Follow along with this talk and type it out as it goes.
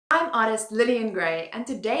artist Lillian and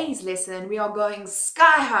today's lesson we are going sky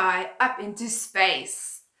high up into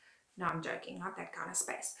space. No, I'm joking, not that kind of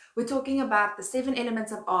space. We're talking about the 7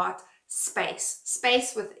 elements of art,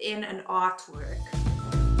 space within an artwork.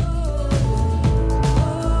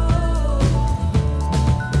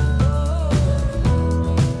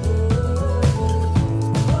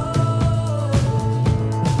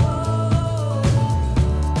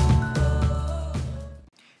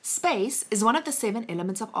 Space is one of the 7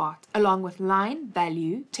 elements of art, along with line,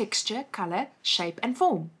 value, texture, color, shape, and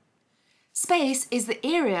form. Space is the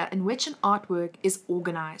area in which an artwork is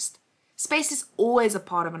organized. Space is always a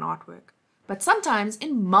part of an artwork, but sometimes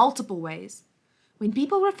in multiple ways. When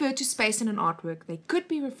people refer to space in an artwork, they could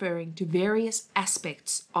be referring to various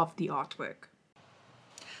aspects of the artwork,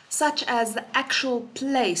 such as the actual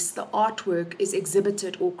place the artwork is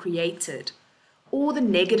exhibited or created, or the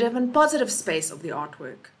negative and positive space of the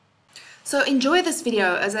artwork. So enjoy this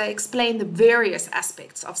video as I explain the various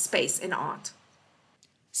aspects of space in art.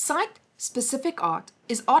 Site-specific art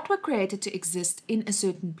is artwork created to exist in a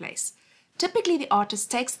certain place. Typically, the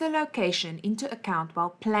artist takes the location into account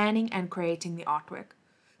while planning and creating the artwork.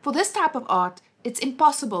 For this type of art, it's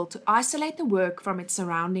impossible to isolate the work from its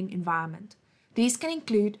surrounding environment. These can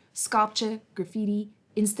include sculpture, graffiti,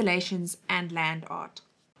 installations, and land art.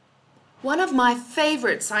 One of my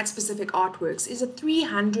favorite site-specific artworks is a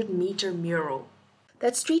 300-meter mural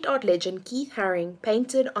that street art legend Keith Haring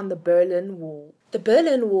painted on the Berlin Wall. The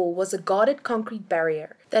Berlin Wall was a guarded concrete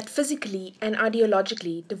barrier that physically and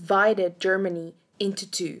ideologically divided Germany into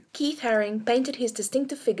two. Keith Haring painted his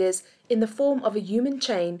distinctive figures in the form of a human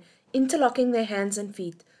chain interlocking their hands and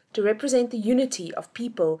feet to represent the unity of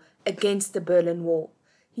people against the Berlin Wall.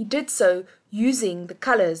 He did so using the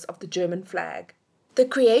colors of the German flag. The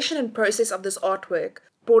creation and process of this artwork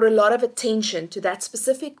brought a lot of attention to that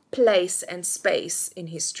specific place and space in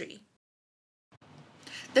history.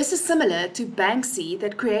 This is similar to Banksy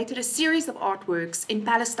that created a series of artworks in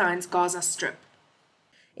Palestine's Gaza Strip.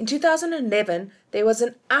 In 2011, there was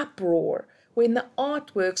an uproar when the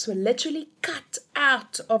artworks were literally cut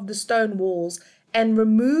out of the stone walls and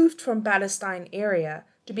removed from Palestine area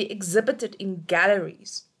to be exhibited in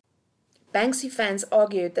galleries. Banksy fans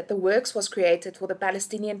argued that the works was created for the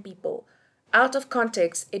Palestinian people. Out of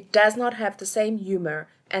context, it does not have the same humor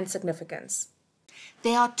and significance.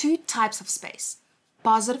 There are 2 types of space,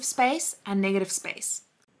 positive space and negative space.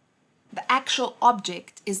 The actual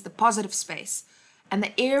object is the positive space, and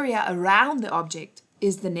the area around the object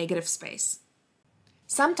is the negative space.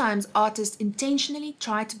 Sometimes artists intentionally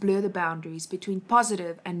try to blur the boundaries between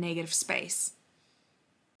positive and negative space.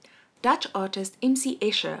 Dutch artist MC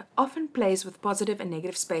Escher often plays with positive and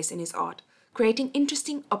negative space in his art, creating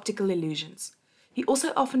interesting optical illusions. He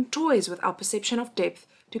also often toys with our perception of depth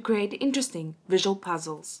to create interesting visual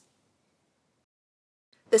puzzles.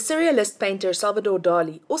 The surrealist painter Salvador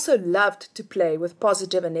Dali also loved to play with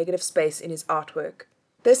positive and negative space in his artwork.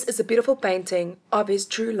 This is a beautiful painting of his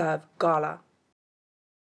true love, Gala.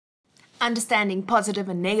 Understanding positive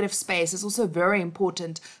and negative space is also very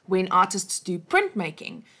important when artists do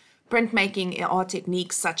printmaking. Printmaking are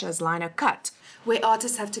techniques such as lino cut, where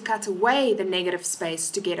artists have to cut away the negative space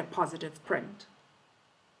to get a positive print.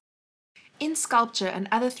 In sculpture and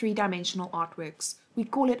other 3-dimensional artworks, we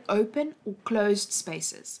call it open or closed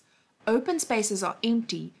spaces. Open spaces are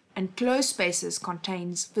empty and closed spaces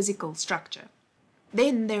contains physical structure.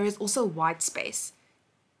 Then there is also white space.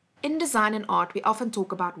 In design and art, we often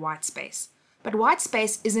talk about white space, but white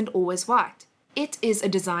space isn't always white. It is a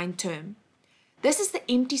design term. This is the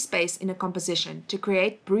empty space in a composition to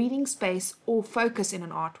create breathing space or focus in an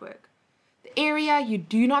artwork. The area you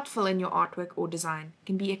do not fill in your artwork or design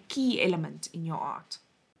can be a key element in your art.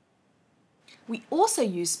 We also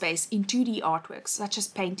use space in 2D artworks such as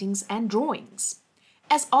paintings and drawings.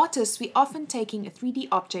 As artists, we often taking a 3D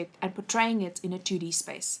object and portraying it in a 2D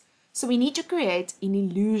space, so we need to create an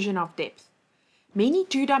illusion of depth. Many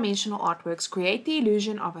 2-dimensional artworks create the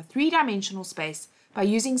illusion of a 3-dimensional space by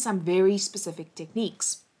using some very specific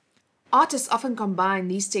techniques. Artists often combine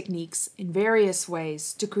these techniques in various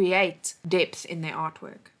ways to create depth in their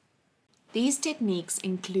artwork. These techniques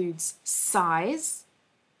include size,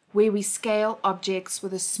 where we scale objects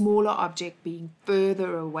with a smaller object being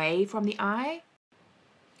further away from the eye.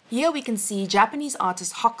 Here we can see Japanese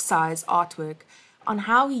artist Hokusai's artwork on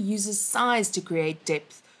how he uses size to create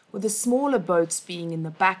depth, with the smaller boats being in the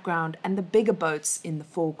background and the bigger boats in the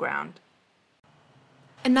foreground.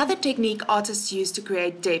 Another technique artists use to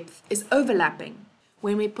create depth is overlapping,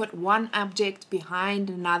 when we put one object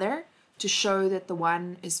behind another to show that the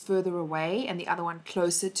one is further away and the other one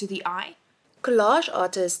closer to the eye. Collage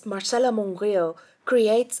artist Marcela Monreal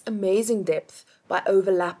creates amazing depth by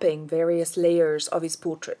overlapping various layers of his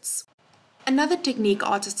portraits. Another technique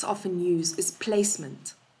artists often use is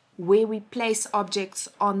placement, where we place objects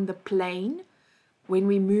on the plane. When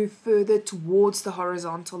we move further towards the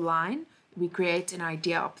horizontal line, we create an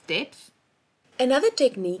idea of depth. Another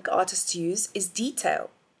technique artists use is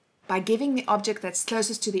detail. By giving the object that's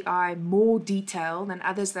closest to the eye more detail than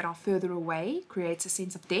others that are further away, creates a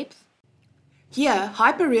sense of depth. Here,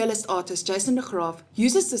 hyperrealist artist Jason de Graaf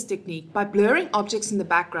uses this technique by blurring objects in the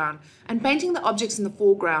background and painting the objects in the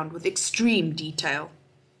foreground with extreme detail.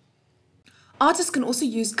 Artists can also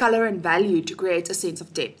use color and value to create a sense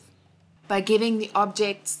of depth. By giving the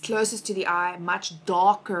objects closest to the eye much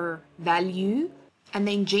darker value and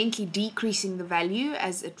then gently decreasing the value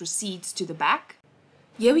as it recedes to the back.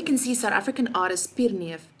 Here we can see South African artist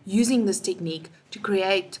Pierneef using this technique to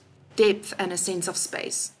create depth and a sense of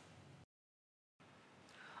space.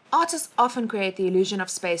 Artists often create the illusion of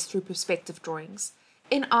space through perspective drawings.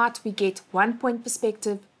 In art, we get 1-point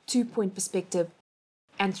perspective, 2-point perspective,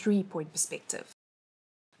 and 3-point perspective,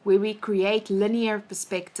 where we create linear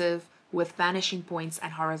perspective with vanishing points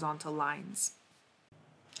and horizontal lines.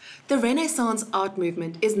 The Renaissance art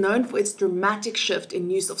movement is known for its dramatic shift in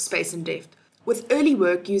use of space and depth, with early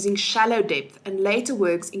work using shallow depth and later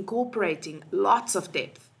works incorporating lots of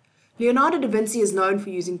depth. Leonardo da Vinci is known for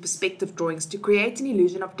using perspective drawings to create an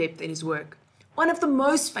illusion of depth in his work, one of the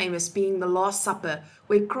most famous being The Last Supper,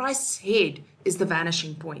 where Christ's head is the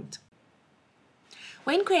vanishing point.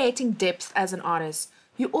 When creating depth as an artist,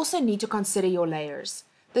 you also need to consider your layers.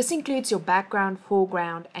 This includes your background,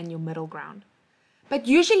 foreground, and your middle ground. But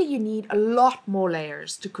usually you need a lot more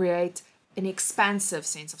layers to create an expansive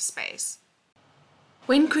sense of space.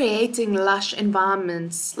 When creating lush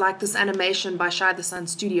environments like this animation by Shai the Sun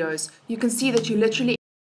Studios, you can see that you literally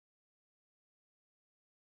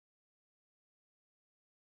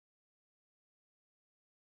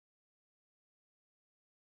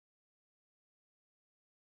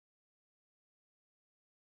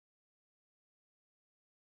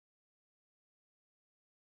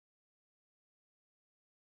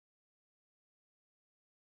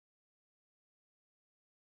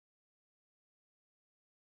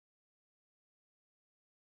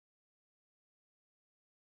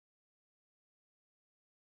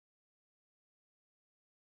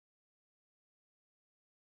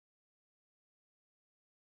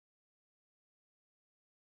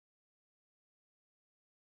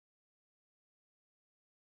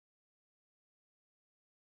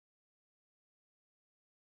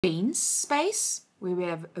dense space, where we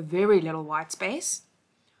have a very little white space,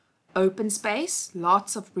 open space,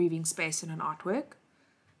 lots of breathing space in an artwork,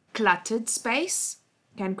 cluttered space,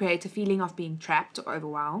 can create a feeling of being trapped or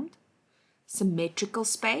overwhelmed, symmetrical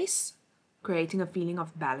space, creating a feeling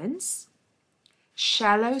of balance,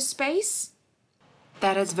 shallow space,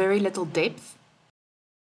 that has very little depth,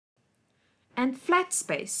 and flat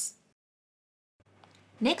space.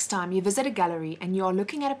 Next time you visit a gallery and you are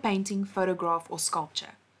looking at a painting, photograph, or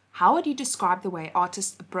sculpture, how would you describe the way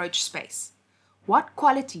artists approach space? What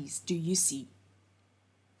qualities do you see?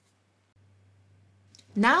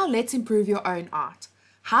 Now let's improve your own art.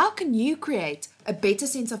 How can you create a better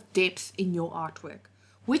sense of depth in your artwork?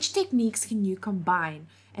 Which techniques can you combine,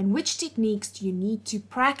 and which techniques do you need to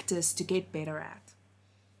practice to get better at?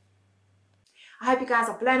 I hope you guys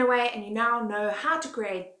are blown away and you now know how to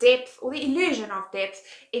create depth or the illusion of depth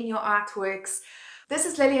in your artworks. This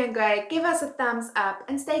is Lillian Gray. Give us a thumbs up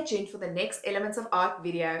and stay tuned for the next Elements of Art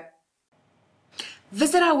video.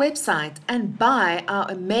 Visit our website and buy our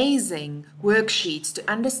amazing worksheets to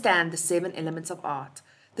understand the 7 elements of art.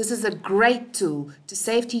 This is a great tool to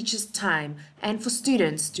save teachers time and for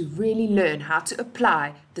students to really learn how to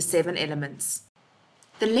apply the 7 elements.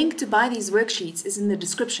 The link to buy these worksheets is in the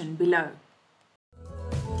description below.